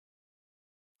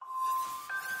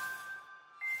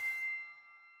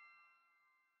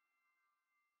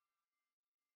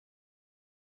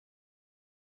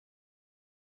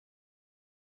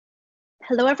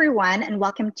Hello, everyone, and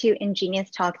welcome to Ingenious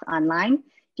Talks Online,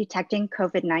 Detecting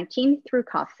COVID-19 Through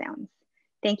Cough Sounds.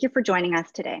 Thank you for joining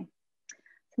us today.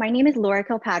 My name is Laura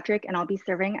Kilpatrick, and I'll be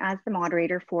serving as the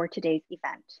moderator for today's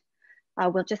event.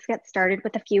 We'll just get started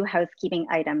with a few housekeeping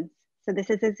items. So this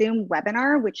is a Zoom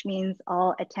webinar, which means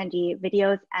all attendee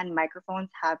videos and microphones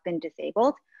have been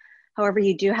disabled. However,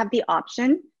 you do have the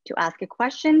option to ask a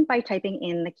question by typing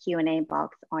in the Q&A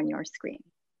box on your screen.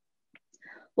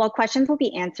 While questions will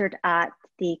be answered at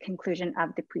the conclusion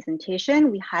of the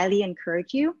presentation, we highly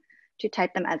encourage you to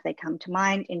type them as they come to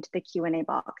mind into the Q&A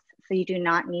box. So you do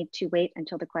not need to wait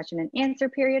until the question and answer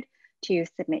period to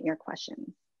submit your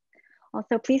questions.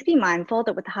 Also, please be mindful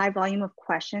that with the high volume of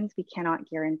questions, we cannot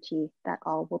guarantee that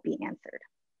all will be answered.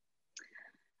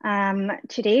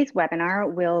 Today's webinar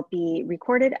will be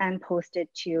recorded and posted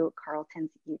to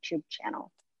Carleton's YouTube channel.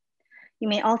 You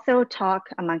may also talk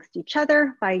amongst each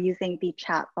other by using the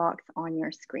chat box on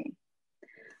your screen.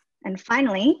 And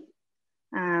finally,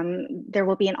 there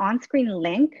will be an on-screen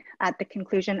link at the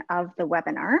conclusion of the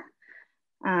webinar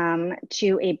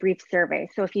to a brief survey.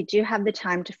 So if you do have the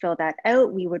time to fill that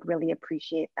out, we would really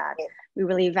appreciate that. We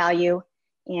really value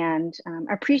and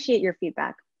appreciate your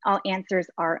feedback. All answers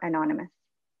are anonymous.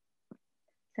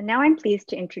 So now I'm pleased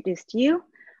to introduce to you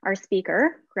our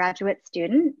speaker, graduate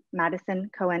student,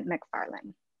 Madison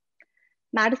Cohen-McFarlane.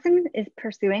 Madison is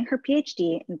pursuing her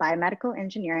PhD in biomedical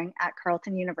engineering at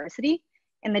Carleton University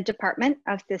in the Department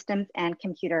of Systems and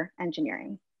Computer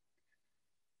Engineering.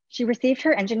 She received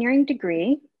her engineering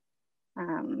degree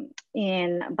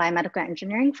in biomedical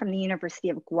engineering from the University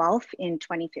of Guelph in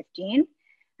 2015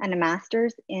 and a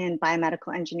master's in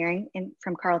biomedical engineering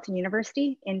from Carleton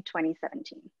University in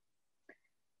 2017.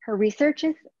 Her research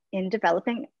is in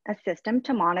developing a system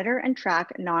to monitor and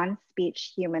track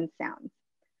non-speech human sounds.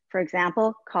 For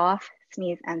example, cough,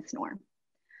 sneeze, and snore.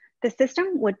 The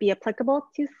system would be applicable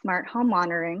to smart home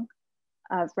monitoring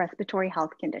of respiratory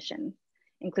health conditions,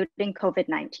 including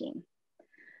COVID-19,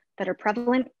 that are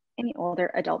prevalent in the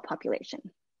older adult population.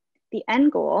 The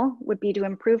end goal would be to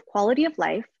improve quality of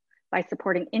life by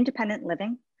supporting independent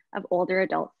living of older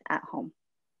adults at home.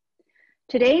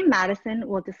 Today, Madison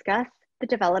will discuss the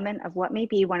development of what may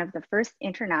be one of the first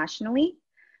internationally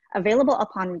available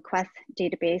upon request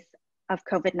database of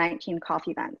COVID-19 cough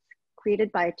events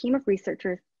created by a team of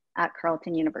researchers at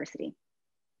Carleton University.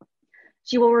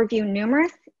 She will review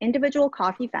numerous individual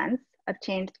cough events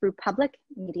obtained through public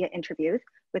media interviews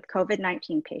with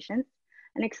COVID-19 patients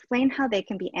and explain how they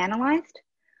can be analyzed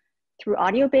through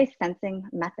audio-based sensing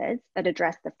methods that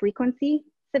address the frequency,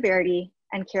 severity,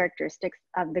 and characteristics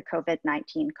of the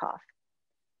COVID-19 cough.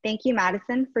 Thank you,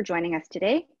 Madison, for joining us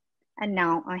today. And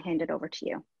now I'll hand it over to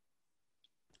you.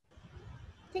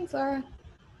 Thanks, Laura.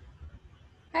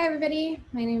 Hi, everybody.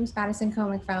 My name is Madison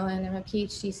Cohen-McFarlane. I'm a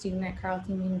PhD student at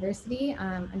Carleton University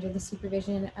under the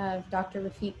supervision of Dr.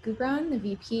 Rafiq Gubran, the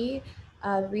VP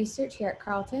of Research here at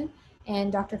Carleton,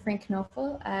 and Dr. Frank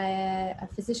Knofel, a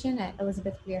physician at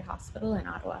Elizabeth Weir Hospital in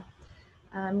Ottawa.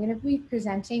 I'm going to be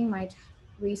presenting my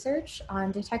research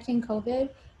on detecting COVID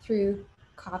through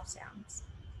cough sounds.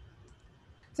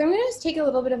 So I'm going to just take a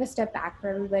little bit of a step back for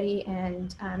everybody.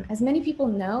 And as many people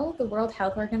know, the World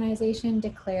Health Organization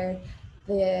declared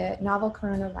the novel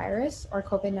coronavirus, or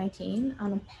COVID-19,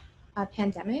 on a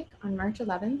pandemic on March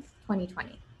 11th,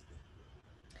 2020.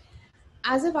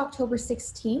 As of October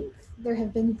 16th, there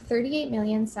have been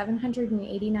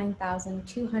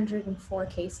 38,789,204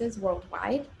 cases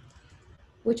worldwide,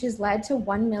 which has led to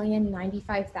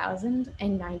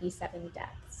 1,095,097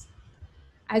 deaths.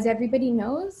 As everybody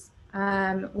knows,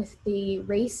 with the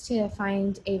race to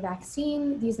find a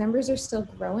vaccine, these numbers are still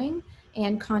growing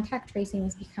and contact tracing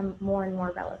has become more and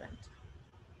more relevant.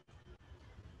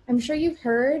 I'm sure you've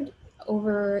heard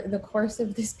over the course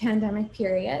of this pandemic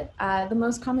period, the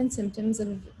most common symptoms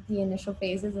of the initial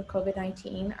phases of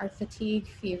COVID-19 are fatigue,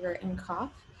 fever, and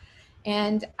cough.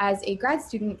 And as a grad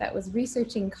student that was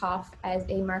researching cough as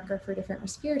a marker for different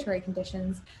respiratory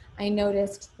conditions, I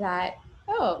noticed that,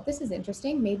 oh, this is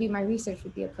interesting, maybe my research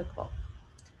would be applicable.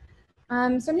 So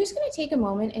I'm just going to take a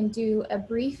moment and do a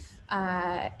brief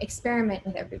experiment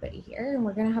with everybody here, and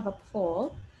we're going to have a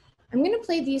poll. I'm going to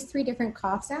play these 3 different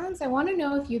cough sounds. I want to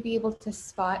know if you'd be able to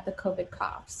spot the COVID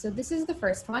cough. So this is the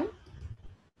first one,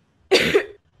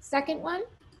 second one,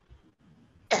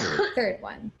 third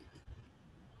one.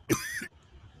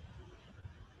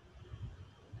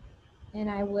 And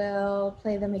I will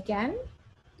play them again.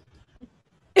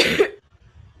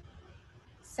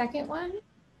 Second one,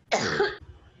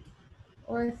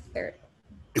 or third.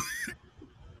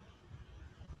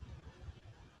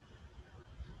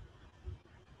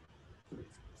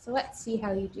 So let's see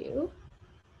how you do.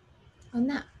 on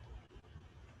that.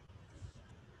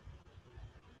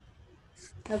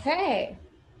 Okay,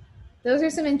 those are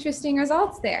some interesting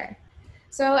results there.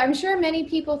 So I'm sure many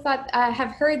people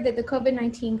have heard that the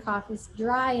COVID-19 cough is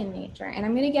dry in nature, and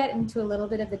I'm going to get into a little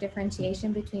bit of the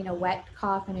differentiation between a wet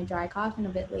cough and a dry cough in a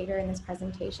bit later in this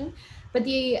presentation. But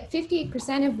the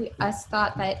 58% of us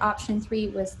thought that option 3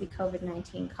 was the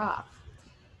COVID-19 cough.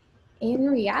 In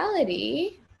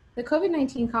reality, the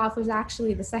COVID-19 cough was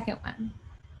actually the second one.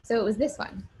 So it was this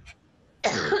one.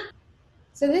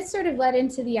 So this sort of led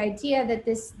into the idea that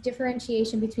this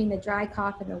differentiation between the dry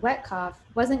cough and the wet cough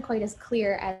wasn't quite as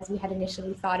clear as we had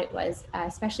initially thought it was,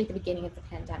 especially at the beginning of the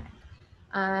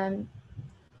pandemic.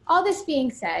 All this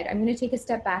being said, I'm going to take a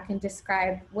step back and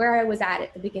describe where I was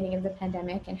at the beginning of the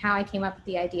pandemic and how I came up with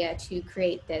the idea to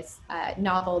create this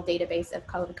novel database of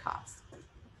COVID coughs.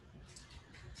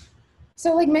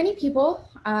 So like many people,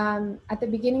 at the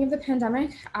beginning of the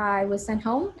pandemic, I was sent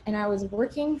home and I was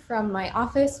working from my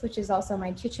office, which is also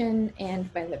my kitchen and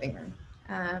my living room.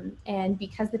 And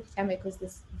because the pandemic was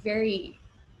this very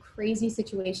crazy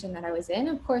situation that I was in,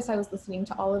 of course, I was listening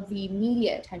to all of the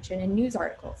media attention and news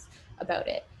articles about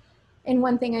it. And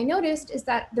one thing I noticed is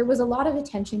that there was a lot of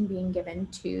attention being given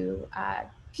to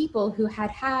people who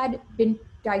had been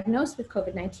diagnosed with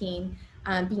COVID-19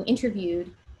 being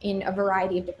interviewed in a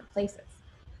variety of different places.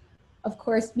 Of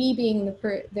course, me being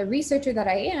the researcher that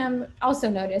I am, also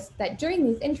noticed that during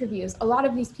these interviews, a lot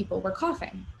of these people were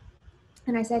coughing.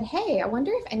 And I said, hey, I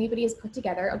wonder if anybody has put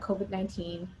together a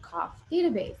COVID-19 cough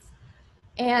database.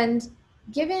 And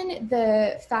given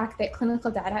the fact that clinical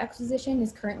data acquisition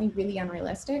is currently really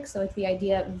unrealistic, so it's the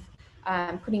idea of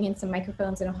putting in some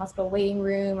microphones in a hospital waiting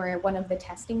room or one of the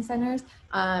testing centers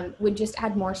would just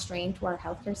add more strain to our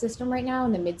healthcare system right now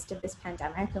in the midst of this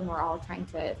pandemic, and we're all trying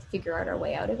to figure out our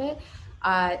way out of it.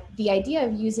 The idea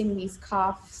of using these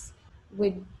coughs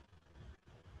would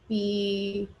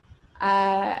be,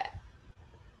 I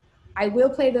will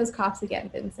play those coughs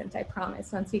again, Vincent, I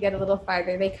promise. Once we get a little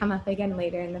farther, they come up again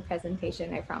later in the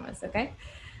presentation, I promise, okay?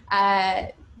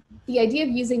 The idea of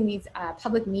using these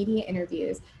public media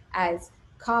interviews as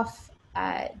cough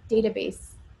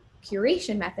database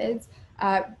curation methods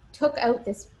took out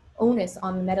this onus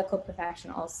on the medical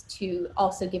professionals to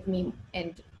also give me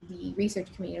and the research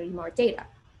community more data.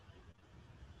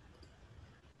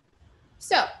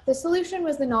 So the solution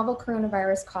was the novel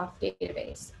coronavirus cough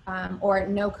database, or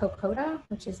no-COCODA,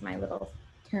 which is my little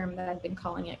term that I've been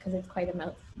calling it because it's quite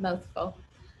a mouthful.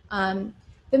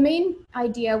 The main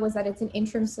idea was that it's an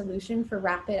interim solution for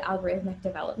rapid algorithmic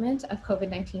development of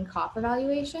COVID-19 cough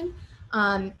evaluation,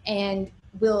 and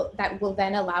that will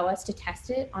then allow us to test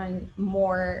it on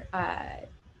more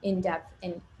in-depth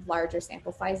and larger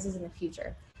sample sizes in the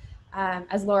future.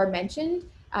 As Laura mentioned,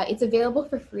 it's available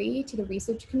for free to the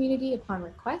research community upon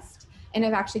request, and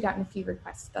I've actually gotten a few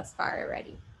requests thus far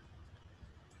already.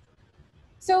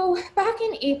 So back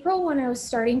in April, when I was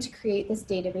starting to create this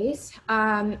database,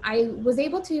 I was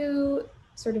able to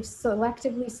sort of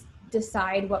selectively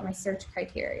decide what my search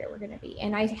criteria were going to be.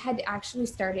 And I had actually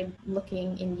started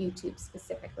looking in YouTube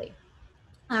specifically.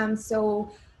 These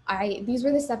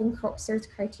were the 7 search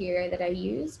criteria that I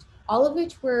used, all of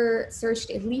which were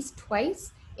searched at least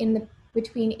twice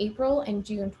between April and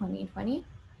June 2020.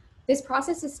 This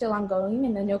process is still ongoing,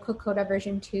 and the no-COCODA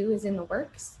version 2 is in the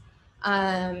works.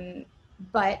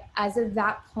 But as of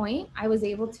that point, I was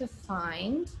able to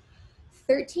find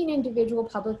 13 individual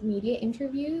public media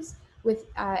interviews with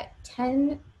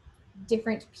 10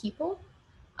 different people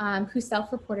who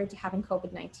self-reported to having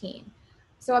COVID-19.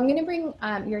 So I'm going to bring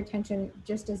your attention,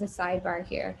 just as a sidebar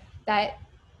here, that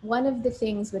one of the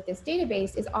things with this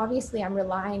database is obviously I'm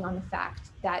relying on the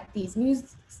fact that these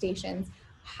news stations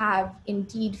have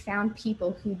indeed found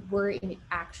people who were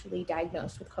actually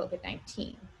diagnosed with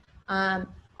COVID-19.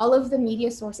 All of the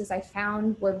media sources I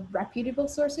found were reputable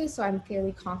sources, so I'm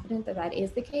fairly confident that that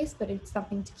is the case, but it's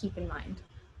something to keep in mind.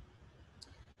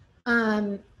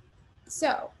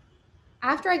 So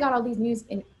after I got all these news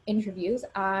interviews,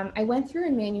 I went through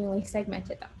and manually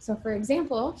segmented them. So for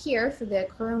example, here for the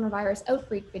coronavirus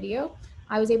outbreak video,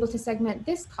 I was able to segment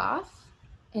this cough,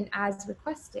 and as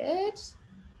requested,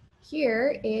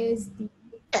 here is the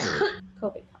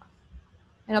COVID cough.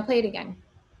 And I'll play it again.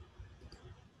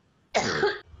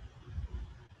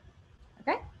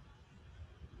 Okay.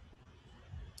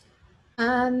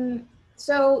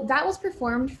 So that was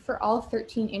performed for all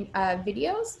 13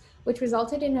 videos, which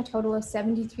resulted in a total of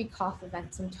 73 cough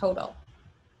events in total.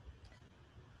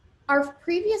 Our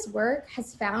previous work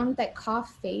has found that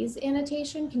cough phase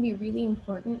annotation can be really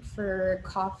important for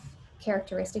cough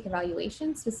characteristic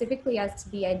evaluation, specifically as to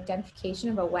the identification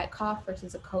of a wet cough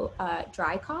versus a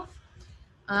dry cough.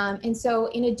 And so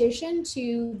in addition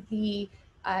to the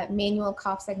manual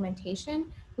cough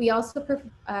segmentation, we also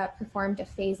performed a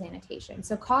phase annotation.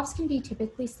 So coughs can be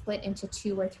typically split into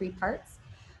 2 or 3 parts.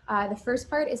 The first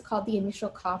part is called the initial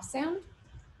cough sound.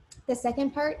 The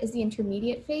second part is the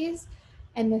intermediate phase.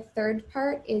 And the third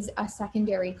part is a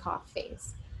secondary cough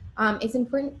phase. It's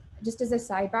important, just as a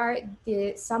sidebar,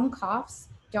 some coughs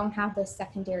don't have the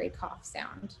secondary cough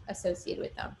sound associated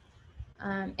with them.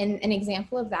 And an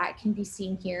example of that can be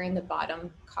seen here in the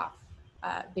bottom cough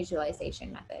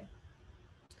visualization method.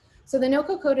 So the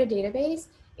NOCO-CODA database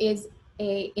is,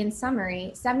 in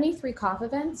summary, 73 cough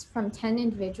events from 10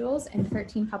 individuals and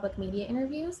 13 public media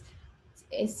interviews.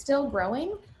 Is still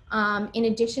growing, in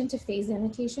addition to phase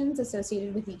annotations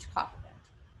associated with each cough event.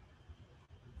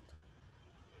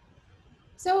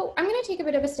 So I'm going to take a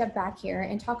bit of a step back here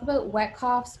and talk about wet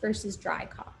coughs versus dry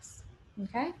coughs.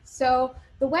 Okay, so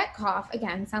the wet cough,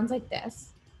 again, sounds like this.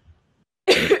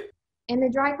 And the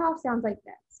dry cough sounds like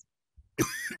this.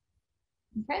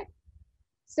 Okay,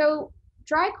 so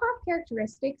dry cough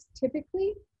characteristics,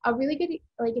 typically, a really good,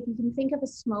 like if you can think of a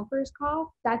smoker's cough,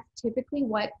 that's typically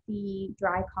what the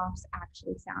dry coughs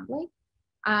actually sound like.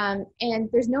 And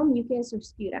there's no mucus or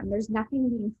sputum. There's nothing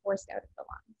being forced out of the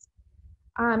lungs.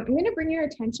 I'm going to bring your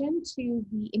attention to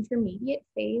the intermediate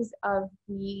phase of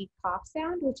the cough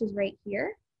sound, which is right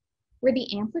here, where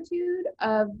the amplitude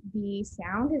of the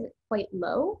sound is quite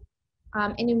low.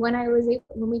 And then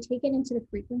when we take it into the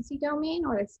frequency domain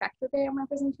or the spectrogram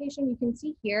representation, you can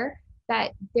see here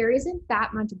that there isn't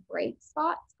that much bright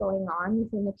spots going on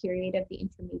within the period of the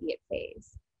intermediate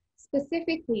phase.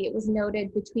 Specifically, it was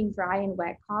noted between dry and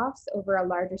wet coughs over a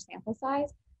larger sample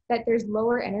size that there's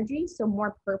lower energy, so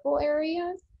more purple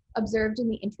areas observed in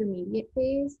the intermediate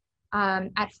phase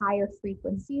at higher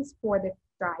frequencies for the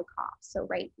dry cough, so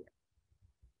right here.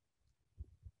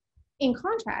 In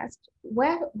contrast,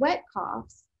 wet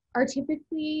coughs are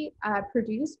typically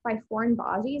produced by foreign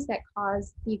bodies that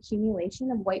cause the accumulation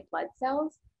of white blood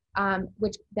cells,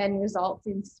 which then results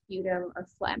in sputum or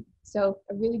phlegm. So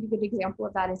a really good example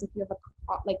of that is if you have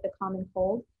like the common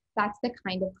cold, that's the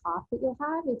kind of cough that you'll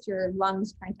have. It's your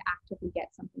lungs trying to actively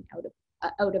get something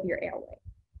out of your airway.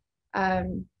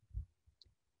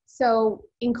 So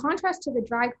in contrast to the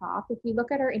dry cough, if we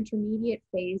look at our intermediate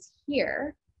phase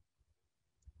here,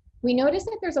 we notice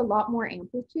that there's a lot more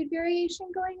amplitude variation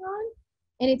going on,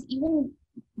 and it's even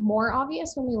more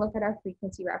obvious when we look at our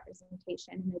frequency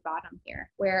representation in the bottom here,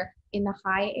 where in the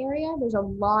high area, there's a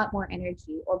lot more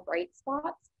energy or bright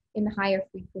spots in the higher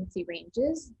frequency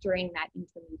ranges during that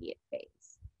intermediate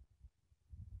phase.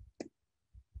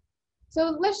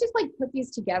 So let's just like put these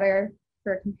together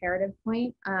for a comparative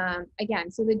point.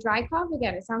 Again, so the dry cough,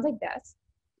 again, it sounds like this.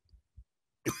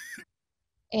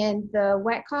 And the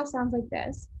wet cough sounds like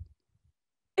this.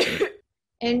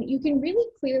 And you can really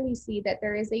clearly see that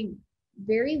there is a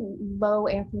very low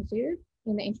amplitude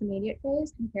in the intermediate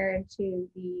phase compared to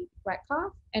the wet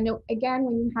cough. And again,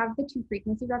 when you have the two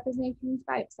frequency representations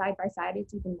side by side,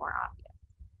 it's even more obvious.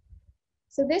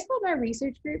 So this led our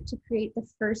research group to create the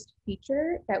first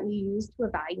feature that we use to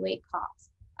evaluate coughs.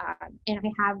 And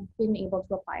I have been able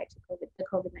to apply it to the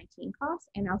COVID-19 coughs,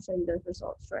 and I'll show you those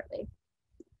results shortly.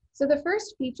 So the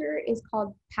first feature is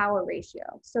called power ratio.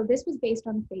 So this was based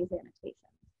on phase annotation.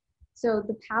 So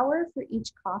the power for each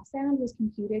cough sound was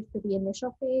computed for the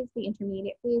initial phase, the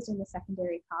intermediate phase, and the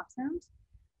secondary cough sounds.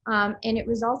 And it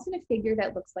results in a figure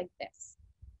that looks like this.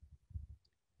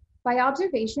 By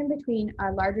observation between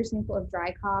a larger sample of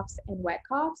dry coughs and wet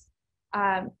coughs,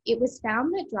 it was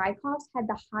found that dry coughs had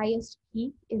the highest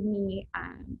peak in the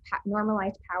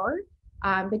normalized power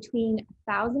between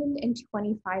 1,000 and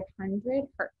 2,500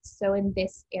 hertz. So in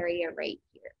this area right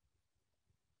here.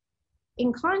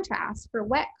 In contrast, for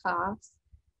wet coughs,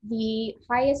 the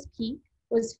highest peak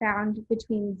was found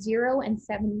between 0 and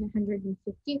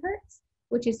 750 hertz,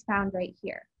 which is found right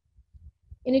here.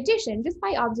 In addition, just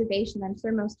by observation, I'm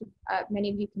sure many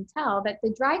of you can tell that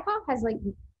the dry cough has like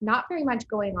not very much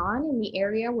going on in the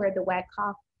area where the wet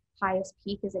cough highest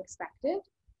peak is expected,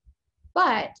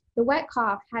 but the wet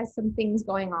cough has some things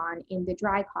going on in the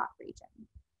dry cough region.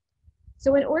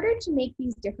 So in order to make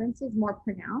these differences more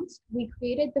pronounced, we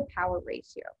created the power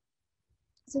ratio.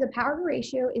 So the power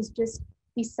ratio is just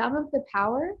the sum of the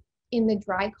power in the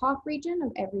dry cough region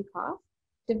of every cough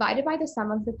divided by the sum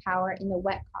of the power in the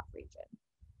wet cough region,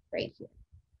 right here.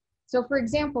 So for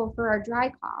example, for our dry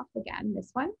cough, again, this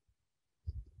one,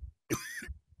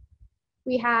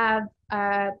 we have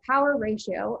a power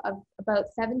ratio of about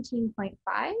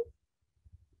 17.5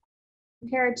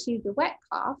 compared to the wet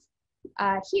cough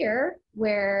here,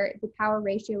 where the power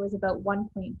ratio is about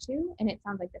 1.2, and it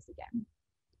sounds like this again.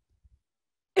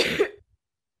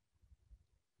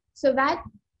 So that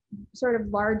sort of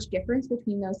large difference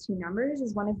between those two numbers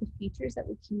is one of the features that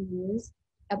we can use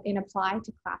and apply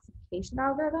to classification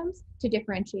algorithms to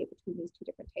differentiate between these two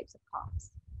different types of coughs.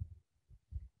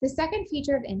 The second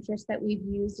feature of interest that we've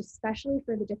used, especially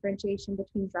for the differentiation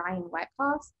between dry and wet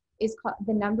coughs, is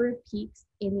the number of peaks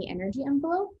in the energy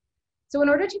envelope. So in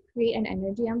order to create an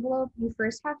energy envelope, you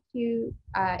first have to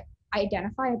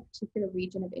identify a particular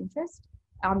region of interest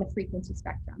on the frequency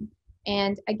spectrum.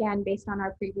 And again, based on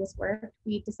our previous work,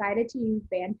 we decided to use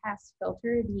bandpass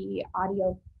filter the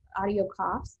audio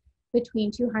coughs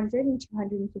between 200 and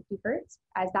 250 hertz,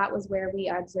 as that was where we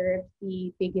observed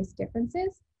the biggest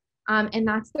differences. And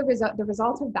that's the result. The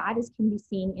result of that can be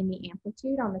seen in the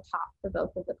amplitude on the top for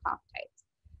both of the cough types.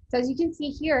 So as you can see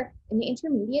here, in the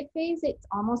intermediate phase, it's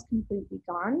almost completely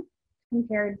gone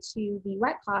compared to the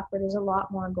wet cough, where there's a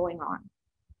lot more going on.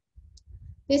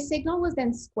 This signal was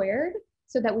then squared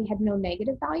so that we had no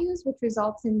negative values, which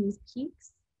results in these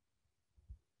peaks,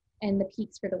 and the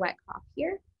peaks for the wet cough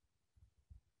here.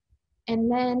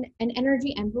 And then an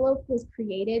energy envelope was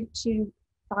created to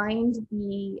find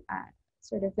the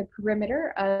sort of the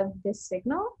perimeter of this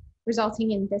signal,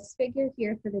 resulting in this figure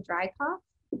here for the dry cough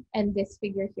and this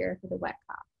figure here for the wet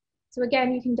cough. So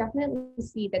again, you can definitely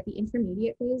see that the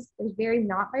intermediate phase, there's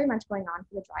not very much going on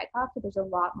for the dry cough, but there's a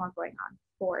lot more going on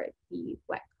for the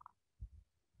wet cough.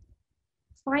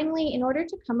 Finally, in order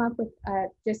to come up with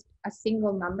just a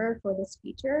single number for this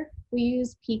feature, we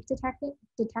use peak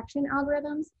detection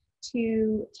algorithms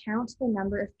to count the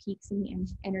number of peaks in the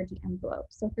energy envelope.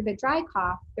 So for the dry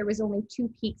cough, there was only 2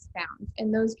 peaks found,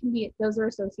 and those are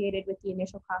associated with the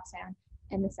initial cough sound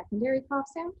and the secondary cough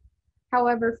sound.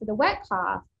 However, for the wet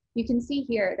cough, you can see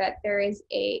here that there is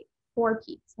 4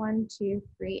 peaks, 1, 2,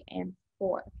 3, and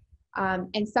 4.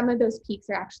 And some of those peaks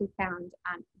are actually found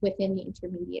within the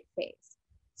intermediate phase.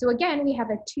 So again, we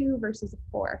have a 2 versus a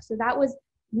 4. So that was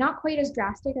not quite as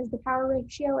drastic as the power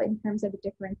ratio in terms of the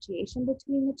differentiation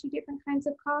between the 2 different kinds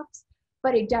of coughs,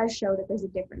 but it does show that there's a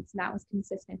difference, and that was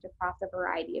consistent across a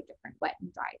variety of different wet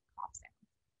and dry cough sounds.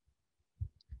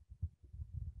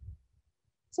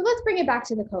 So let's bring it back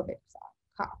to the COVID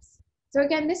coughs. So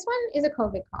again, this one is a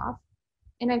COVID cough,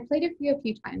 and I've played it for you a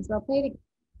few times, but I'll play it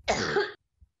again.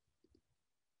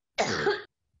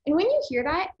 And when you hear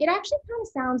that, it actually kind of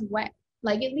sounds wet,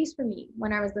 like at least for me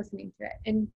when I was listening to it.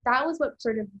 And that was what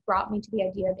sort of brought me to the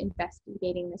idea of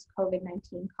investigating this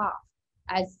COVID-19 cough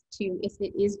as to if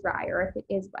it is dry or if it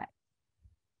is wet.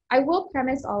 I will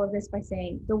premise all of this by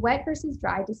saying the wet versus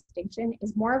dry distinction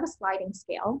is more of a sliding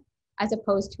scale as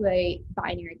opposed to a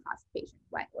binary classification,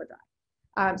 wet or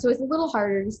dry. So it's a little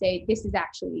harder to say this is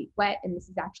actually wet and this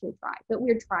is actually dry, but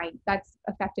we're trying. That's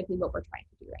effectively what we're trying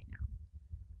to do right now.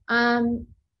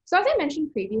 So as I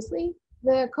mentioned previously,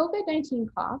 the COVID-19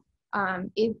 cough,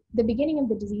 the beginning of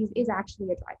the disease is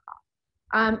actually a dry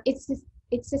cough.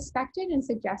 It's suspected and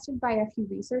suggested by a few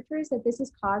researchers that this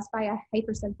is caused by a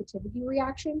hypersensitivity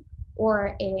reaction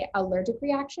or an allergic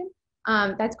reaction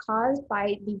that's caused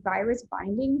by the virus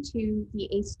binding to the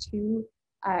ACE2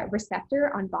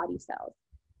 receptor on body cells.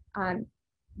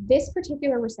 This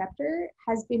particular receptor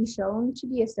has been shown to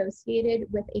be associated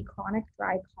with a chronic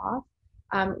dry cough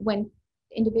when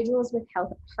individuals with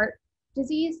heart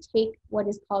disease take what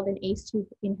is called an ACE2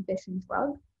 inhibition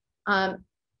drug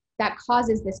that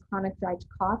causes this chronic dry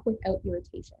cough without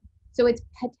irritation. So it's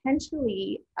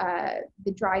potentially,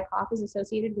 the dry cough is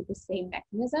associated with the same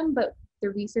mechanism, but the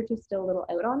research is still a little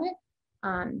out on it.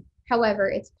 However,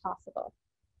 it's possible.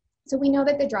 So we know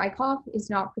that the dry cough is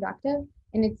not productive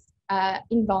and it's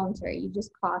involuntary. You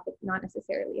just cough. It's not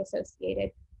necessarily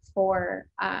associated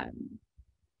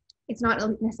it's not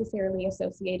necessarily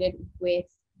associated with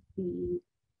the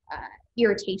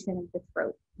irritation of the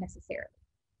throat necessarily.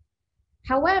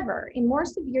 However, in more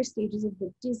severe stages of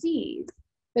the disease,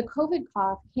 the COVID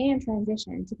cough can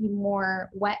transition to be more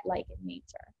wet-like in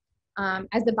nature.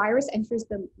 As the virus enters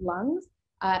the lungs,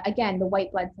 again, the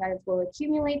white blood cells will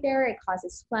accumulate there, it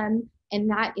causes phlegm, and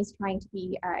that is trying to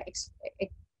be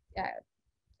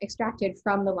extracted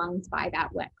from the lungs by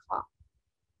that wet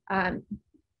cough.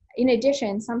 In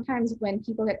addition, sometimes when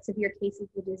people get severe cases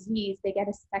of the disease, they get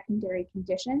a secondary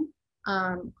condition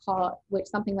called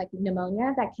something like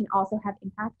pneumonia that can also have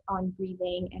impact on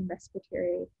breathing and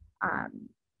respiratory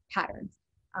patterns,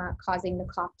 causing the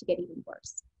cough to get even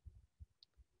worse.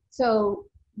 So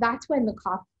that's when the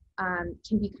cough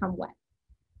can become wet.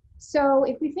 So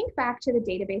if we think back to the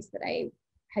database that I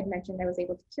had mentioned I was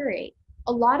able to curate,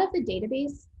 a lot of the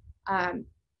database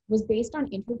was based on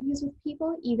interviews with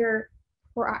people either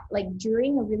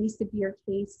during a really severe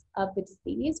case of the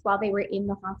disease while they were in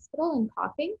the hospital and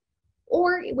coughing,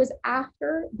 or it was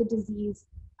after the disease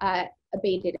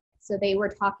abated. So they were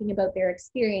talking about their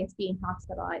experience being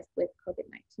hospitalized with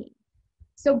COVID-19.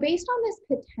 So based on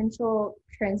this potential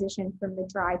transition from the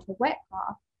dry to wet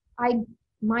cough,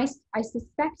 I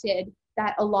suspected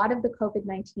that a lot of the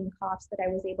COVID-19 coughs that I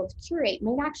was able to curate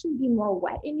might actually be more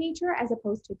wet in nature as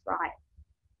opposed to dry.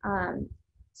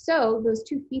 So those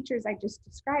two features I just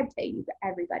described to you,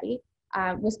 everybody,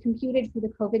 was computed for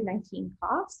the COVID-19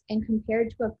 coughs and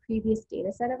compared to a previous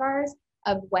data set of ours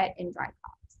of wet and dry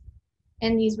coughs.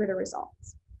 And these were the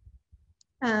results.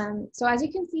 So as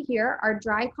you can see here, our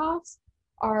dry coughs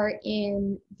are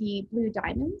in the blue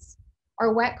diamonds,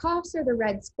 our wet coughs are the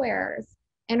red squares,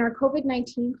 and our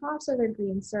COVID-19 coughs are the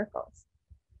green circles.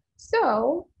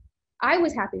 So I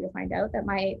was happy to find out that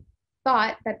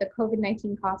thought that the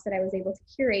COVID-19 coughs that I was able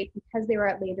to curate, because they were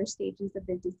at later stages of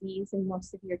the disease in more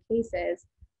severe cases,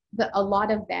 a lot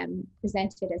of them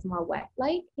presented as more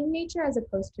wet-like in nature as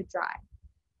opposed to dry.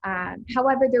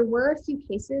 However, there were a few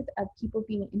cases of people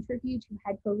being interviewed who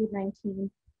had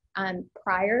COVID-19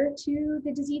 prior to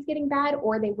the disease getting bad,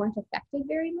 or they weren't affected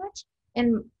very much.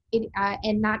 And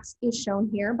that is shown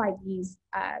here by these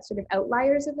sort of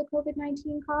outliers of the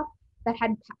COVID-19 cough that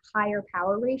had higher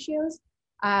power ratios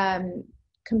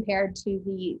compared to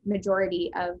the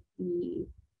majority of the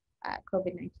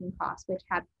COVID-19 coughs, which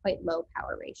have quite low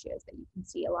power ratios that you can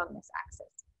see along this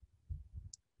axis.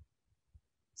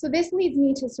 So this leads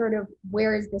me to sort of,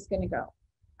 where is this going to go?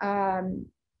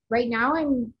 Right now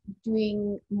I'm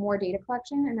doing more data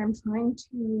collection, and I'm trying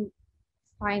to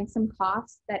find some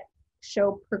coughs that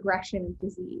show progression of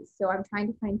disease. So I'm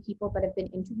trying to find people that have been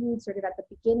interviewed sort of at the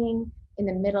beginning, in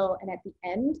the middle, and at the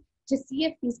end, to see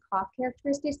if these cough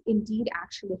characteristics indeed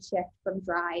actually shift from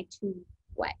dry to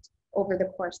wet over the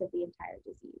course of the entire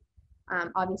disease.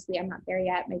 Obviously, I'm not there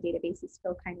yet. My database is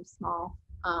still kind of small,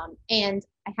 and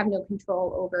I have no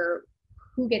control over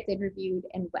who gets interviewed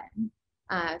and when.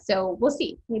 So we'll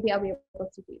see. Maybe I'll be able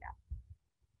to do that.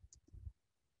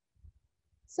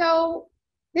 So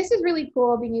this is really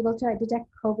cool, being able to detect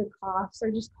COVID coughs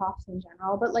or just coughs in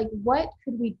general, but like, what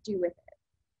could we do with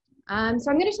it?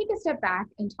 So I'm going to take a step back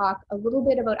and talk a little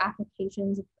bit about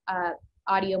applications of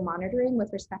audio monitoring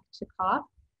with respect to cough,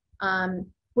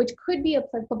 which could be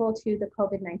applicable to the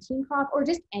COVID-19 cough or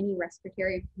just any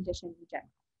respiratory condition in general.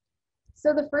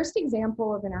 So the first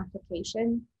example of an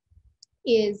application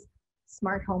is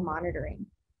smart home monitoring.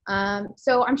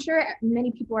 So I'm sure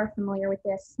many people are familiar with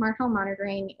this. Smart home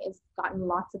monitoring has gotten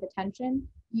lots of attention.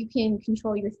 You can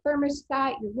control your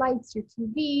thermostat, your lights, your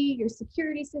TV, your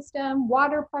security system,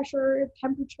 water pressure,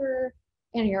 temperature,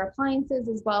 and your appliances,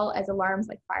 as well as alarms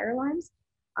like fire alarms.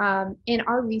 And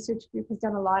our research group has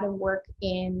done a lot of work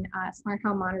in smart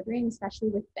home monitoring, especially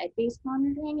with bed-based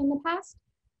monitoring in the past.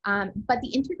 But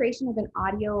the integration of an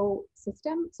audio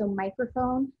system, so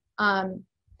microphone,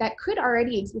 that could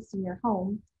already exist in your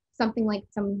home, something like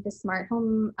some of the smart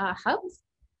home hubs,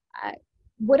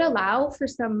 would allow for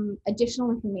some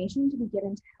additional information to be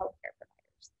given to healthcare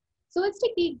providers. So let's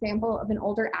take the example of an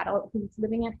older adult who's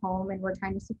living at home, and we're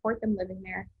trying to support them living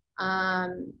there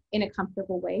in a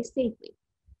comfortable way safely.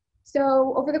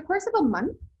 So over the course of a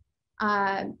month,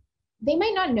 they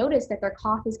might not notice that their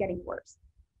cough is getting worse,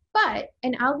 but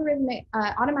an algorithmic,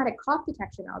 automatic cough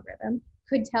detection algorithm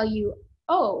could tell you,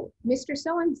 oh, Mr.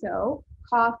 So-and-so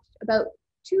coughed about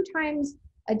 2 times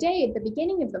a day at the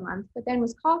beginning of the month, but then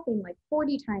was coughing like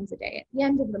 40 times a day at the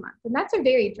end of the month. And that's a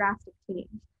very drastic change.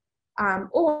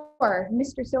 Or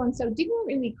Mr. So-and-so didn't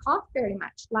really cough very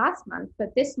much last month,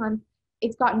 but this month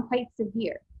it's gotten quite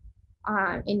severe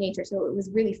in nature. So it was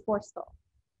really forceful.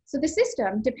 So the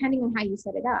system, depending on how you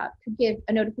set it up, could give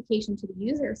a notification to the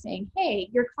user saying, hey,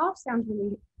 your cough sounds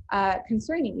really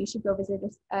concerning. You should go visit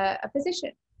a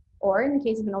physician. Or in the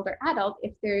case of an older adult,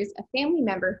 if there's a family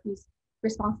member who's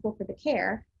responsible for the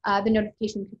care, the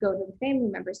notification could go to the family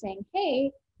member saying,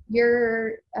 hey,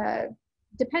 your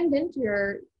dependent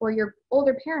or your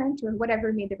older parent, or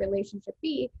whatever may the relationship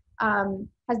be,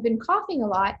 has been coughing a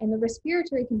lot, and the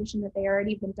respiratory condition that they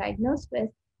already been diagnosed with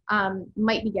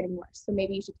might be getting worse. So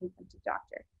maybe you should take them to the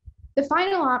doctor. The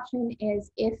final option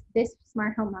is if this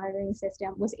smart home monitoring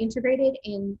system was integrated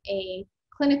in a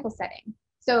clinical setting,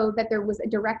 so that there was a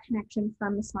direct connection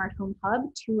from the smart home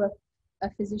hub to a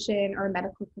physician or a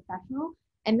medical professional,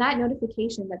 and that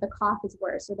notification that the cough is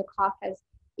worse or the cough has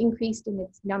increased in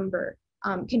its number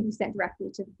can be sent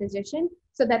directly to the physician,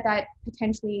 so that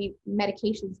potentially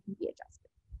medications can be adjusted.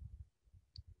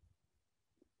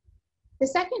 The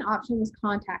second option is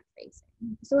contact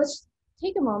tracing. So let's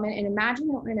take a moment and imagine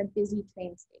that we're in a busy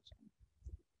train station.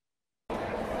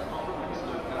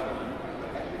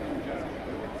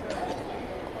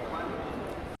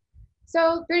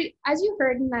 So there, as you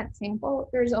heard in that sample,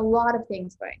 there's a lot of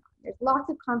things going on. There's lots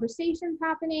of conversations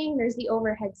happening. There's the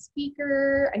overhead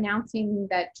speaker announcing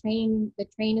that the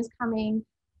train is coming.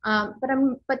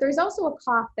 But there's also a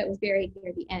cough that was buried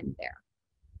near the end there.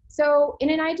 So in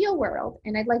an ideal world,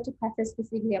 and I'd like to preface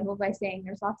this example by saying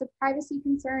there's lots of privacy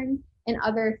concerns and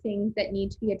other things that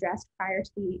need to be addressed prior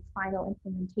to the final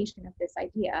implementation of this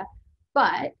idea.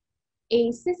 But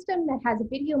a system that has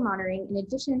video monitoring in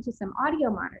addition to some audio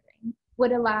monitoring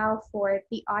would allow for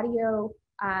the audio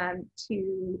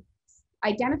to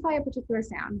identify a particular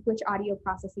sound, which audio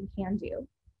processing can do,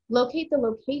 locate the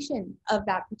location of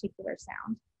that particular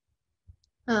sound,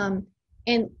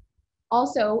 and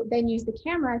also then use the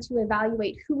camera to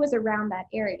evaluate who was around that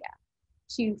area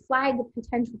to flag the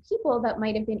potential people that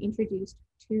might have been introduced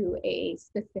to a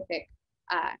specific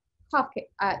cough.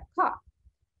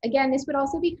 Again, this would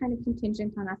also be kind of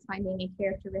contingent on us finding a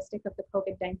characteristic of the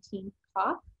COVID-19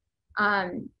 cough,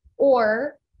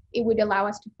 or it would allow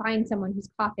us to find someone who's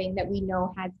coughing that we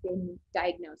know has been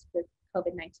diagnosed with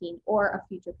COVID-19 or a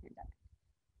future pandemic.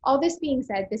 All this being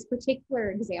said, this particular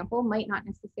example might not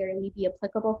necessarily be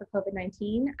applicable for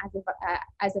COVID-19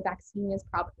 as a vaccine is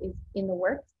in the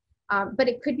works, but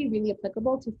it could be really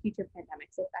applicable to future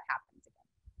pandemics if that happens again.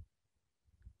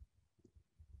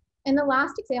 And the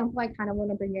last example I kind of want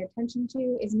to bring your attention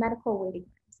to is medical waiting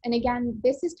rooms. And again,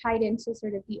 this is tied into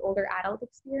sort of the older adult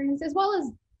experience as well as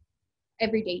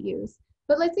everyday use.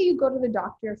 But let's say you go to the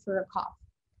doctor for a cough.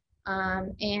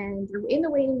 And you're in the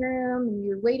waiting room and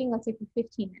you're waiting, let's say, for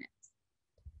 15 minutes.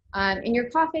 And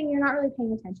you're coughing, you're not really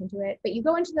paying attention to it, but you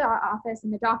go into the office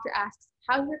and the doctor asks,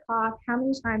 how's your cough? How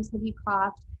many times have you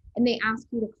coughed? And they ask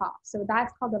you to cough. So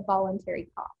that's called a voluntary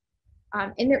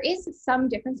cough. And there is some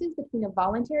differences between a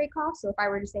voluntary cough. So if I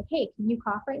were to say, hey, can you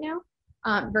cough right now?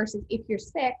 Versus if you're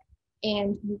sick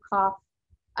and you cough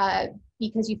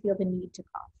because you feel the need to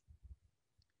cough.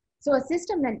 So a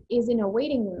system that is in a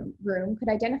waiting room could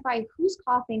identify who's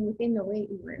coughing within the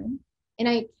waiting room, and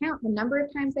I count the number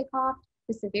of times they coughed,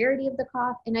 the severity of the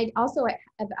cough, and I'd also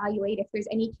evaluate if there's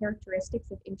any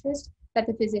characteristics of interest that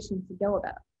the physician should know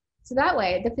about. So that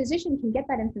way, the physician can get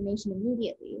that information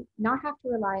immediately, not have to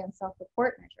rely on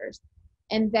self-report measures,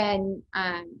 and then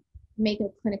make a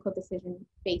clinical decision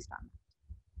based on that.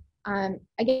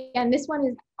 Again, this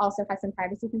one also has some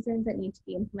privacy concerns that need to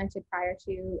be implemented prior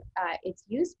to its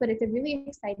use, but it's a really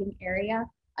exciting area,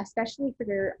 especially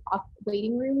for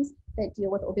waiting rooms that deal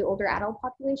with the older adult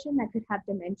population that could have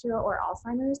dementia or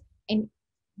Alzheimer's and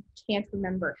can't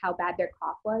remember how bad their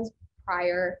cough was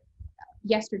prior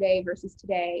yesterday versus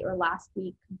today or last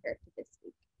week compared to this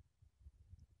week.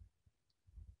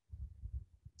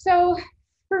 So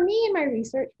for me in my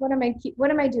research, what am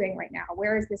I doing right now?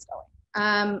 Where is this going?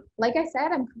 Like I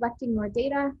said, I'm collecting more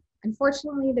data.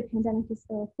 Unfortunately, the pandemic is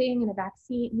still a thing and a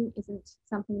vaccine isn't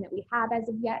something that we have as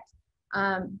of yet.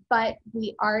 But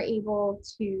we are able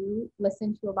to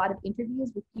listen to a lot of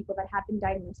interviews with people that have been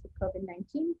diagnosed with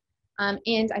COVID-19,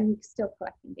 and I'm still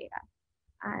collecting data.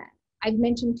 I've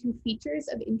mentioned two features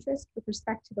of interest with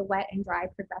respect to the wet and dry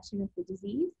progression of the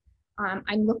disease.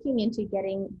 I'm looking into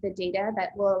getting the data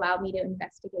that will allow me to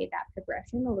investigate that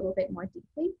progression a little bit more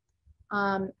deeply.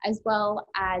 As well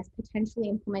as potentially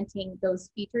implementing those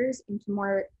features into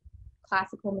more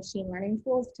classical machine learning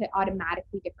tools to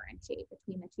automatically differentiate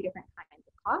between the two different kinds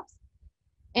of coughs.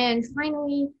 And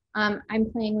finally, I'm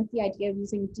playing with the idea of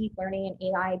using deep learning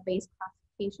and AI-based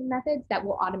classification methods that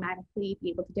will automatically be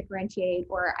able to differentiate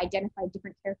or identify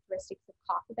different characteristics of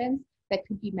cough events that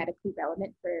could be medically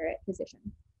relevant for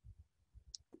physicians.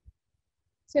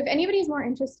 So if anybody is more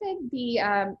interested,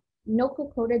 the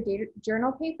NOCO-coded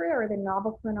journal paper, or the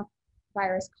Novel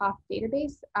Coronavirus Cough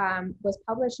Database, was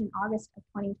published in August of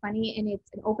 2020, and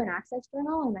it's an open access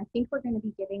journal, and I think we're going to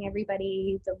be giving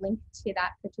everybody the link to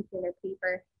that particular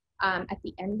paper at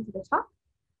the end of the talk.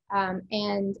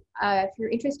 If you're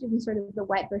interested in sort of the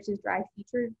wet versus dry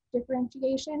feature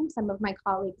differentiation, some of my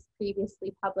colleagues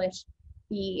previously published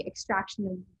the extraction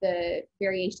of the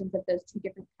variations of those two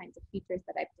different kinds of features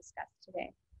that I've discussed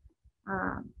today.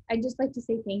 I'd just like to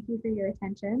say thank you for your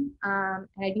attention, and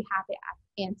I'd be happy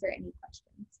to answer any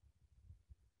questions.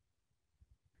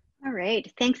 All right,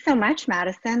 thanks so much,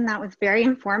 Madison. That was very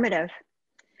informative.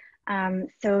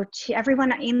 So to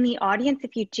everyone in the audience,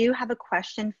 if you do have a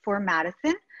question for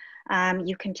Madison,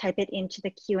 you can type it into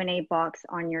the Q&A box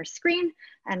on your screen,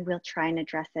 and we'll try and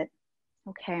address it.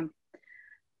 Okay.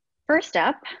 First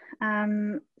up,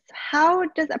 how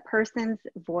does a person's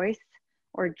voice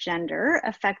or gender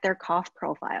affect their cough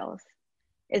profiles?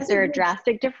 Is there a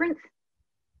drastic difference?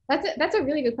 That's a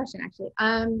really good question, actually.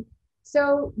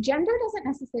 So gender doesn't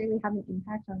necessarily have an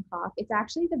impact on cough. It's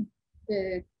actually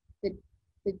the, the,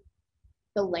 the,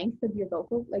 the length of your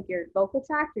vocal, like your vocal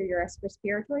tract or your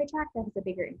respiratory tract, that has a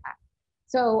bigger impact.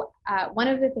 So one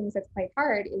of the things that's quite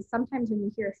hard is sometimes when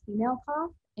you hear a female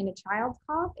cough and a child's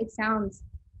cough, it sounds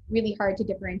really hard to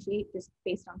differentiate just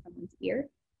based on someone's ear.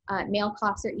 Male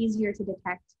coughs are easier to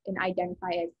detect and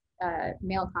identify as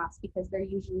male coughs because they're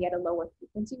usually at a lower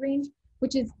frequency range,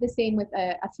 which is the same with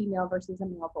a female versus a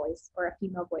male voice, or a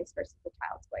female voice versus a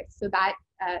child's voice. So that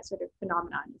sort of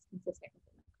phenomenon is consistent with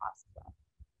the coughs as well.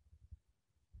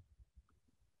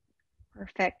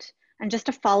 Perfect. And just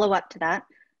a follow up to that,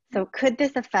 so could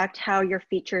this affect how your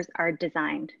features are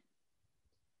designed?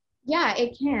 Yeah,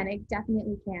 it can. It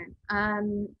definitely can.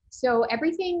 So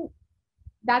everything,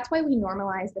 that's why we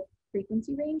normalize the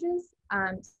frequency ranges.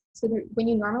 So that when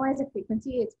you normalize a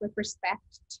frequency, it's with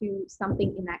respect to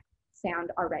something in that sound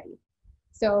already.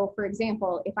 So for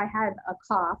example, if I have a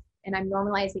cough and I'm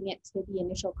normalizing it to the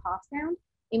initial cough sound,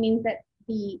 it means that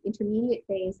the intermediate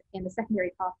phase and the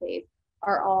secondary cough phase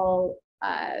are all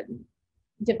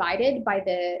divided by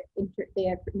the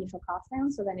initial cough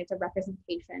sound. So then it's a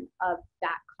representation of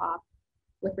that cough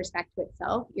with respect to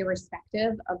itself,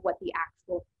 irrespective of what the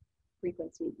actual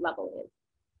frequency level is.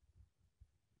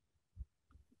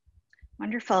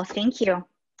 Wonderful, thank you.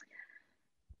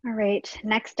 All right,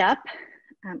 next up,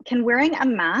 can wearing a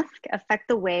mask affect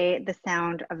the way the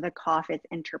sound of the cough is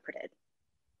interpreted?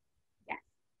 Yes.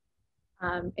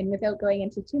 And without going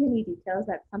into too many details,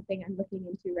 that's something I'm looking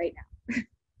into right now.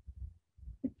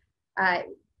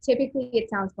 Typically, it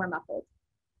sounds more muffled,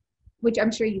 which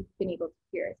I'm sure you've been able to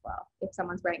hear as well. If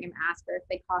someone's wearing a mask or if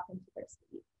they cough into their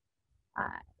sleep,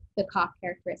 the cough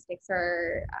characteristics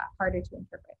are harder to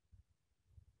interpret.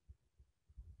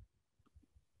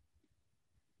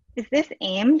 Is this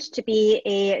aimed to be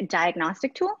a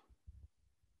diagnostic tool?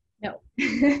 No,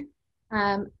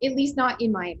 at least not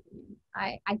in my opinion.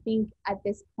 I think at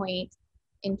this point,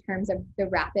 in terms of the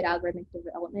rapid algorithmic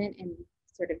development and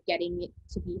sort of getting it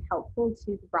to be helpful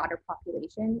to the broader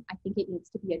population, I think it needs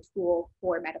to be a tool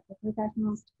for medical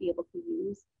professionals to be able to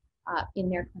use in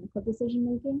their clinical decision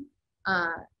making.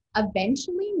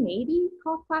 Eventually, maybe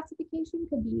cough classification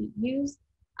could be used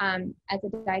as a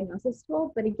diagnosis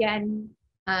tool, but again,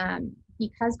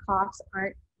 because coughs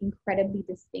aren't incredibly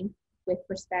distinct with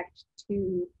respect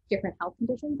to different health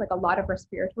conditions, like a lot of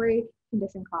respiratory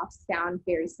condition coughs sound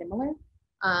very similar,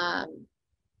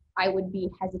 I would be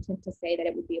hesitant to say that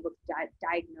it would be able to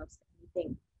diagnose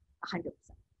anything 100%.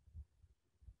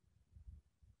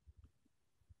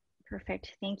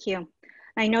 Perfect, thank you.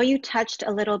 I know you touched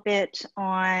a little bit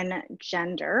on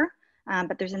gender,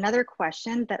 but there's another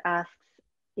question that asks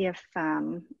if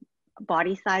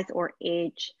body size or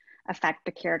age affect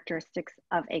the characteristics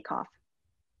of a cough.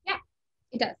 Yeah,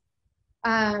 it does.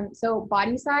 So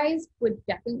body size would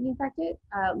definitely affect it.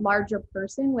 A larger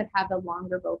person would have a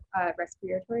longer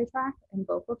respiratory tract and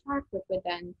vocal tract, which would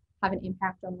then have an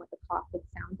impact on what the cough would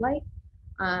sound like.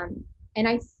 And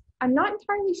I'm not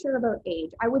entirely sure about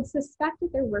age. I would suspect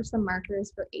that there were some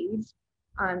markers for age,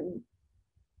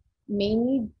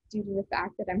 mainly due to the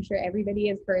fact that I'm sure everybody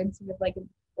has heard sort of like an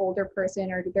older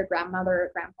person or their grandmother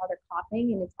or grandfather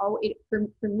coughing, and it's all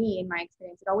for me in my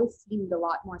experience, it always seemed a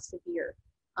lot more severe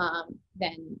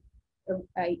than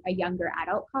a younger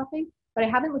adult coughing. But I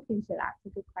haven't looked into that.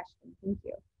 It's a good question. Thank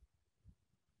you.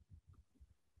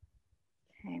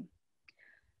 Okay.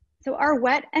 So are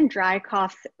wet and dry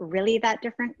coughs really that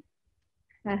different?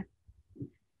 So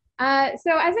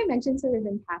as I mentioned sort of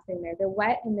in passing there, the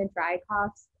wet and the dry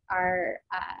coughs are,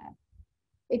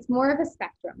 it's more of a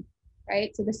spectrum,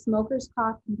 right? So the smoker's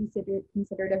cough can be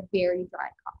considered a very dry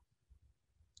cough.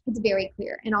 It's very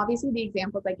clear. And obviously the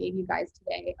examples I gave you guys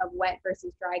today of wet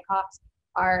versus dry coughs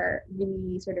are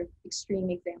really sort of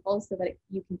extreme examples so that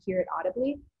you can hear it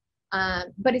audibly.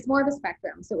 But it's more of a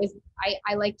spectrum. So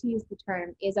I like to use the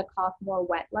term, is a cough more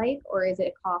wet-like or is it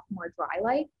a cough more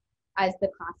dry-like as the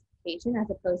classification, as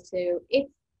opposed to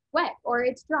it's wet or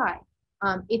it's dry.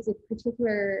 It's a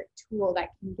particular tool that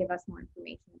can give us more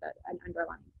information about an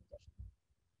underlying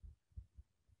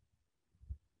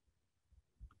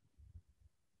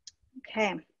condition.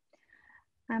 Okay.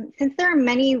 Since there are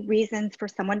many reasons for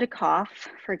someone to cough,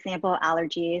 for example,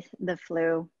 allergies, the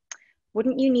flu,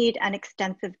 wouldn't you need an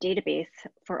extensive database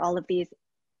for all of these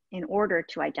in order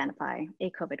to identify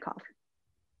a COVID cough?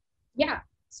 Yeah,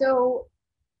 so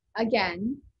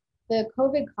again, the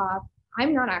COVID cough,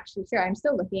 I'm not actually sure. I'm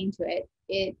still looking into it.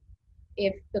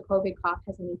 If the COVID cough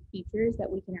has any features that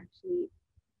we can actually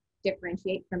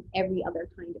differentiate from every other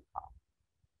kind of cough.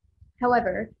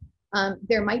 However,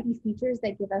 there might be features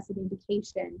that give us an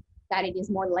indication that it is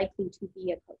more likely to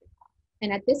be a COVID cough.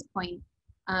 And at this point,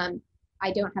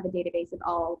 I don't have a database of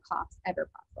all coughs ever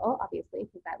possible, obviously,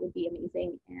 because that would be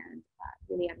amazing and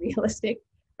really unrealistic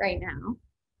right now.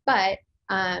 But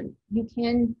you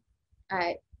can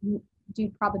do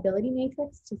probability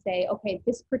matrix to say, okay,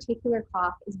 this particular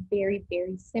cough is very,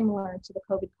 very similar to the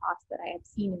COVID coughs that I have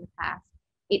seen in the past.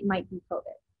 It might be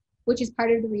COVID, which is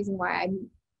part of the reason why I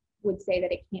would say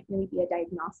that it can't really be a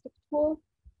diagnostic tool,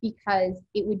 because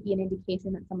it would be an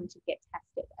indication that someone should get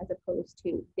tested as opposed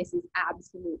to this is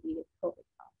absolutely a COVID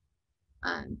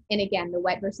cough. And again, the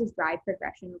wet versus dry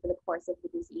progression over the course of the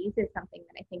disease is something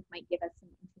that I think might give us some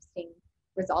interesting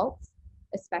results,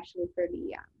 especially for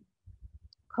the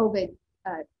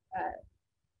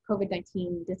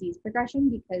COVID-19 disease progression,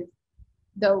 because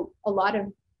though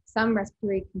some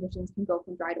respiratory conditions can go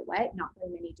from dry to wet, not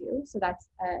very many do. So that's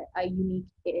a unique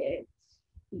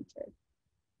feature.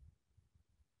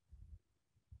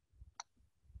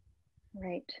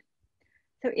 Right.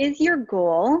 So is your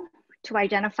goal to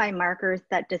identify markers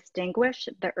that distinguish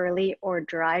the early or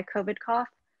dry COVID cough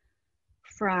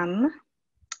from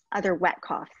other wet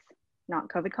coughs, not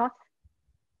COVID coughs?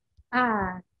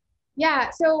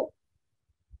 Yeah, so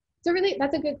really,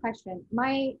 that's a good question.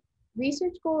 My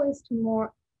research goal is to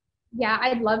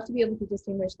I'd love to be able to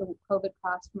distinguish the COVID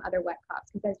coughs from other wet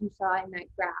coughs, because as you saw in that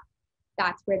graph,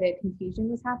 that's where the confusion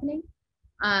was happening.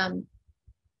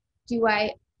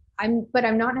 But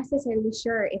I'm not necessarily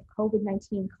sure if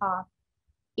COVID-19 cough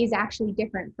is actually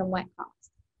different from wet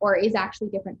coughs or is actually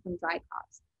different from dry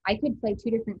coughs. I could play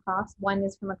two different coughs. One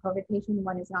is from a COVID patient,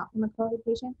 one is not from a COVID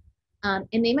patient,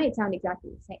 and they might sound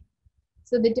exactly the same.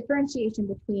 So the differentiation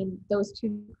between those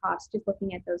two coughs, just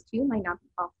looking at those two, might not be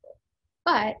possible.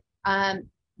 But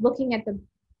looking at the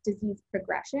disease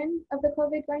progression of the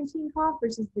COVID-19 cough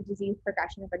versus the disease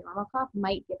progression of a normal cough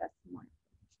might give us some more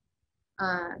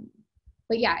information.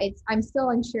 But yeah, I'm still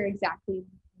unsure exactly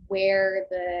where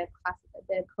the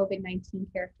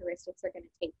COVID-19 characteristics are going to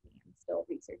take me. I'm still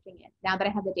researching it. Now that I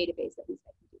have the database, at least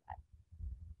I can do that.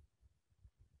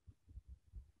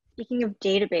 Speaking of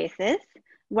databases,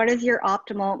 what is your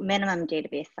optimal minimum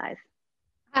database size?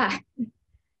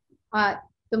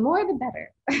 The more the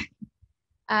better.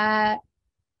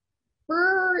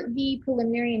 For the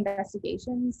preliminary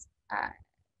investigations,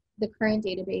 the current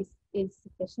database is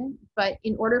sufficient, but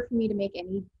in order for me to make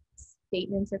any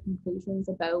statements or conclusions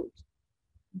about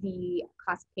the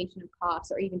classification of coughs,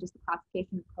 or even just the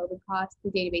classification of COVID coughs,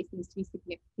 the database needs to be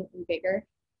significantly bigger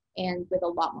and with a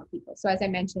lot more people. So as I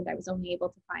mentioned, I was only able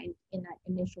to find in that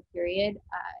initial period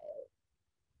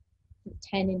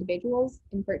 10 individuals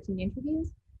in 13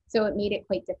 interviews. So it made it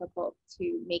quite difficult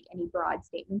to make any broad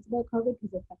statements about COVID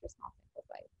because it's such a small sample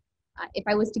size. If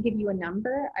I was to give you a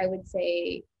number, I would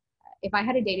say if I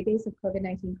had a database of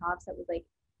COVID-19 coughs that was like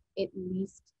at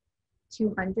least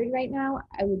 200 right now,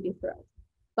 I would be thrilled.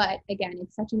 But again,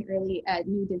 it's such an early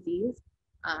new disease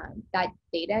that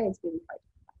data is really hard to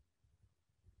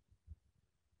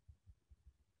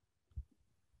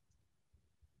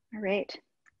find. All right.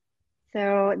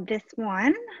 So this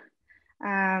one,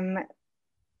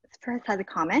 first has a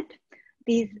comment.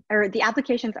 The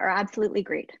applications are absolutely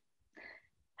great.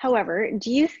 However,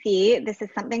 do you see this as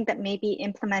something that may be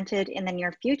implemented in the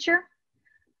near future?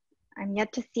 I'm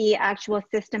yet to see actual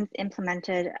systems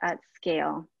implemented at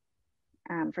scale.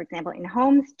 For example, in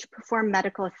homes to perform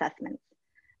medical assessments.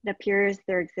 It appears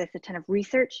there exists a ton of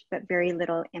research, but very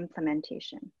little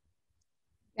implementation.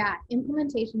 Yeah,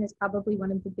 implementation is probably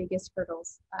one of the biggest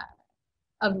hurdles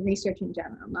of research in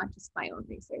general, not just my own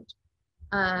research.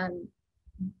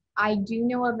 I do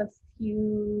know of a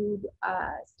few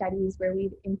studies where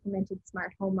we've implemented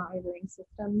smart home monitoring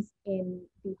systems in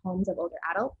the homes of older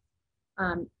adults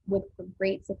with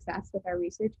great success with our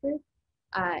research group.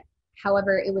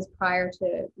 However, it was prior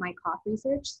to my cough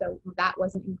research, so that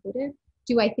wasn't included.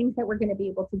 Do I think that we're going to be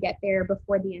able to get there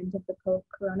before the end of the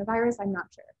coronavirus? I'm not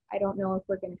sure. I don't know if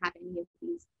we're going to have any of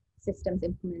these systems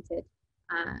implemented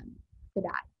for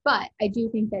that. But I do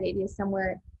think that it is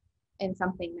somewhere and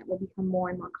something that will become more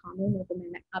and more common over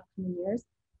the upcoming years.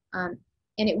 And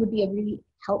it would be a really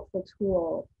helpful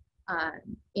tool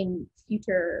in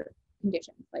future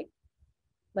conditions. Like,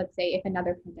 let's say if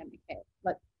another pandemic hit,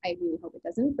 I really hope it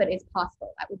doesn't, but it's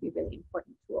possible. That would be a really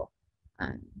important tool.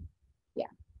 Yeah,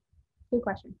 good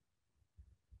question.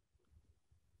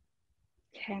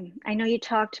 Okay, I know you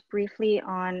talked briefly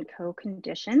on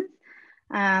co-conditions,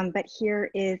 but here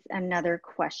is another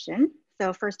question.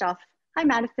 So first off, hi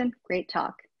Madison, great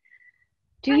talk.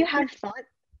 Do you have thoughts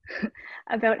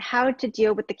about how to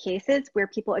deal with the cases where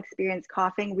people experience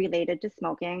coughing related to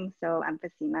smoking, so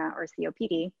emphysema or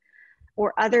COPD,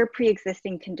 or other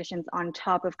pre-existing conditions on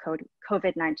top of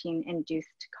COVID-19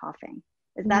 induced coughing?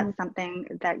 Is that something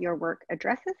that your work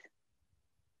addresses?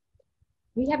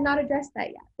 We have not addressed that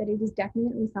yet, but it is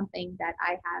definitely something that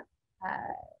I have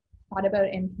thought about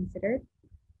and considered.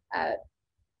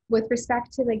 With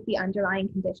respect to like the underlying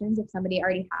conditions, if somebody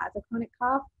already has a chronic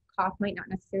cough, cough might not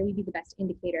necessarily be the best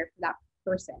indicator for that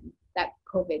person that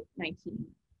COVID-19,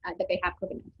 that they have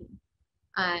COVID-19.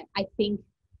 I think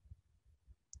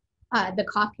the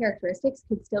cough characteristics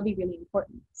could still be really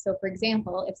important. So for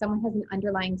example, if someone has an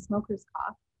underlying smoker's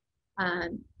cough,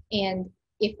 and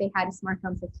if they had a smart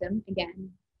home system, again,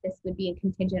 this would be a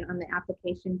contingent on the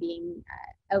application being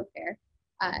out there,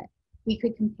 we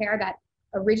could compare that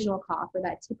original cough or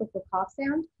that typical cough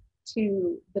sound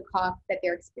to the cough that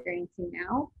they're experiencing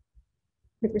now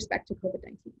with respect to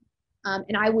COVID-19.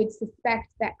 And I would suspect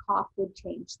that cough would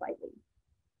change slightly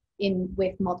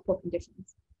with multiple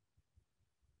conditions.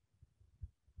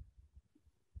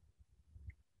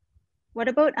 What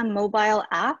about a mobile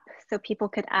app so people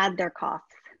could add their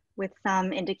coughs with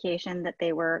some indication that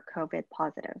they were COVID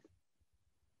positive?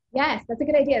 Yes, that's a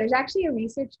good idea. There's actually a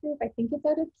research group, I think it's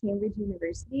out of Carleton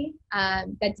University,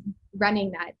 that's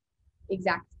running that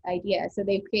exact idea. So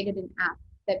they've created an app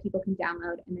that people can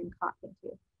download and then cough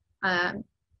into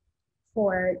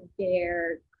for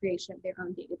their creation of their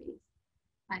own database.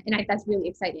 And that's really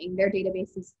exciting. Their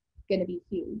database is going to be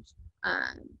huge.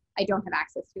 I don't have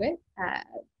access to it,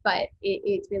 but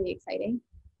it's really exciting.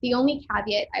 The only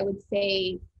caveat I would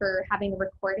say for having a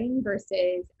recording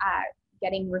versus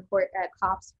getting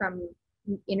coughs from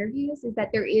interviews is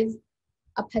that there is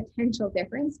a potential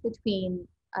difference between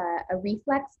a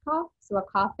reflex cough, so a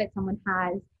cough that someone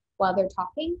has while they're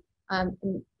talking,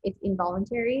 and it's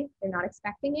involuntary, they're not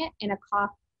expecting it, and a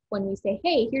cough when we say,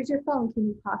 hey, here's your phone, can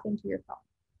you cough into your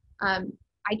phone?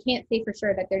 I can't say for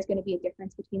sure that there's going to be a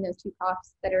difference between those two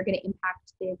coughs that are going to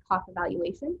impact the cough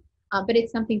evaluation, but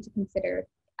it's something to consider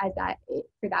as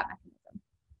for that mechanism.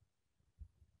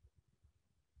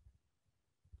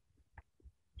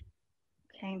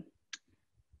 Okay.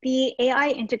 The AI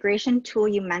integration tool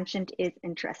you mentioned is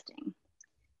interesting.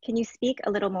 Can you speak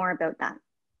a little more about that?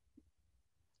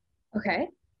 Okay.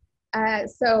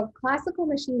 So classical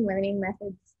machine learning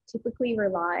methods typically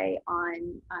rely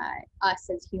on us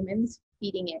as humans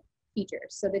feeding it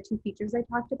features. So the two features I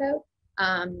talked about,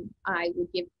 I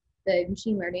would give the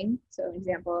machine learning, so an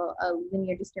example, a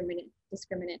linear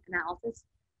discriminant analysis,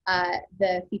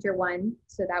 the feature 1,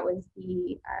 so that was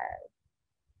the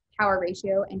power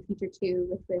ratio, and feature 2,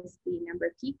 which was the number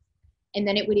of peaks. And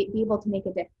then it would be able to make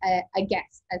a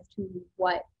guess as to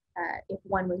what, if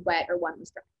one was wet or one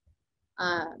was dry.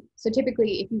 So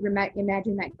typically, if you imagine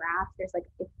that graph, there's like,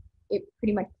 it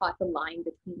pretty much plots a line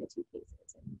between the two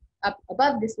cases. And up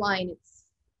above this line, it's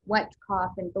wet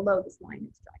cough, and below this line,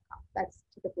 it's dry cough. That's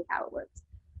typically how it works.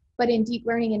 But in deep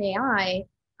learning and AI,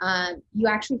 you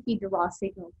actually feed the raw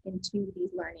signals into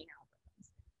these learning algorithms.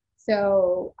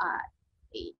 So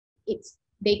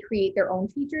they create their own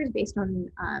features based on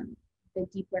the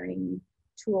deep learning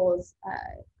tools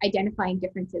identifying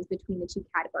differences between the two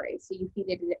categories. So you feed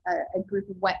it a group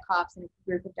of wet coughs and a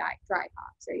group of dry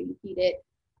coughs, or you feed it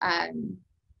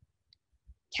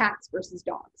cats versus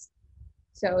dogs.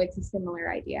 So it's a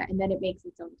similar idea, and then it makes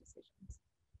its own decisions.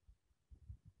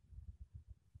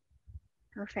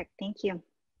 Perfect, thank you.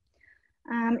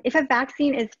 If a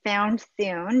vaccine is found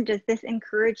soon, does this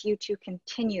encourage you to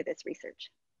continue this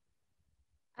research?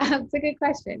 That's a good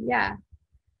question, yeah.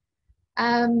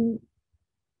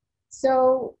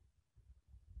 So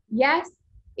yes,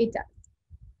 it does.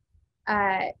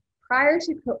 Prior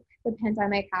to the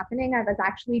pandemic happening, I was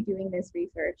actually doing this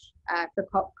research for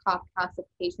cough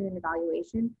classification and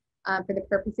evaluation for the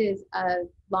purposes of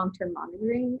long-term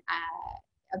monitoring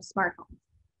of smart homes.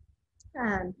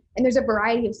 And there's a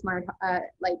variety of smart,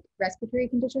 like respiratory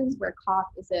conditions where cough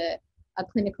is a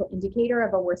clinical indicator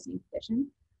of a worsening condition.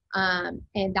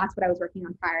 And that's what I was working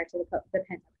on prior to the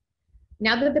pandemic.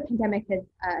 Now that the pandemic has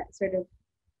sort of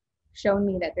shown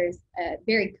me that there's a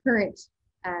very current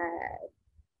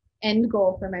end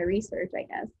goal for my research, I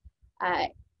guess,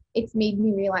 it's made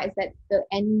me realize that the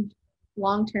end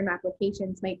long-term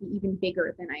applications might be even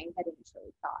bigger than I had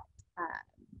initially thought,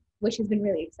 which has been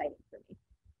really exciting for me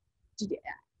to do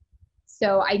that.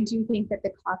 So I do think that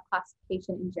the cough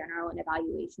classification in general and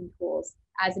evaluation tools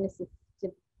as an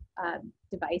assistive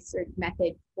device or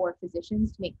method for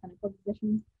physicians to make clinical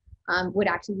decisions would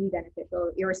actually be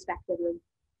beneficial, irrespective of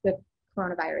the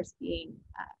coronavirus being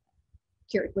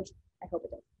cured, which I hope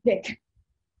it does. Vic.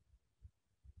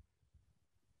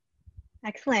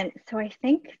 Excellent. So I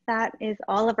think that is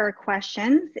all of our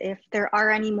questions. If there are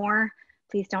any more,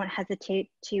 please don't hesitate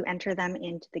to enter them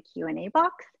into the Q&A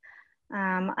box.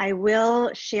 I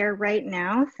will share right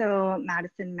now. So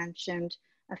Madison mentioned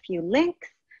a few links.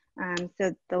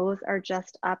 So those are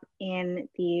just up in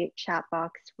the chat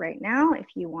box right now if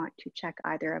you want to check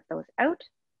either of those out.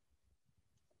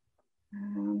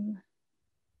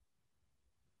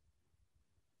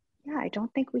 Yeah, I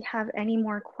don't think we have any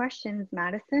more questions,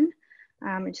 Madison.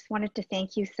 I just wanted to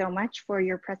thank you so much for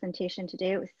your presentation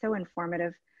today. It was so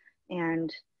informative,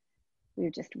 and we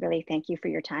just really thank you for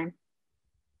your time.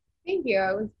 Thank you.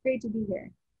 It was great to be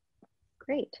here.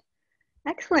 Great.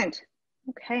 Excellent.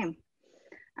 Okay.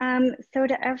 So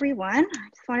to everyone, I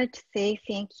just wanted to say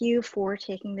thank you for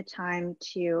taking the time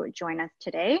to join us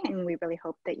today. And we really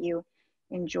hope that you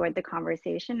enjoyed the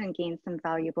conversation and gained some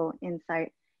valuable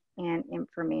insight and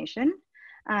information.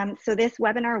 So this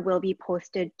webinar will be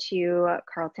posted to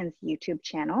Carleton's YouTube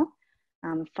channel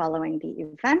following the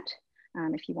event,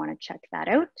 if you want to check that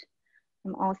out.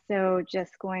 I'm also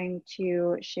just going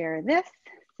to share this.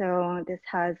 So this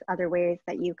has other ways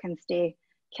that you can stay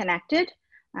connected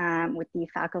with the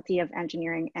Faculty of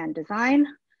Engineering and Design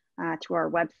to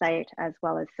our website as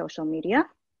well as social media.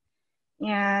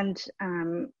 And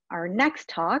our next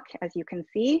talk, as you can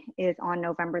see, is on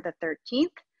November the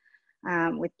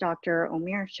 13th with Dr.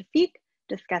 Omir Shafiq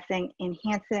discussing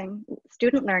enhancing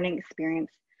student learning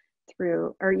experience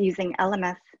through or using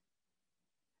LMS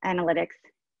analytics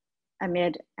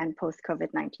amid and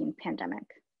post-COVID-19 pandemic.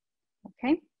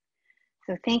 Okay,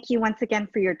 so thank you once again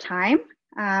for your time.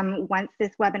 Once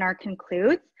this webinar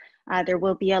concludes, there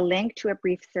will be a link to a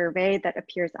brief survey that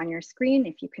appears on your screen.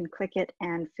 If you can click it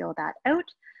and fill that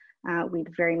out, we'd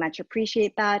very much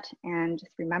appreciate that. And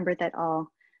just remember that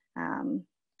all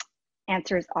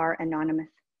answers are anonymous.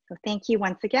 So thank you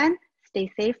once again,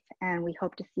 stay safe, and we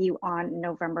hope to see you on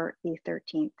November the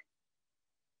 13th.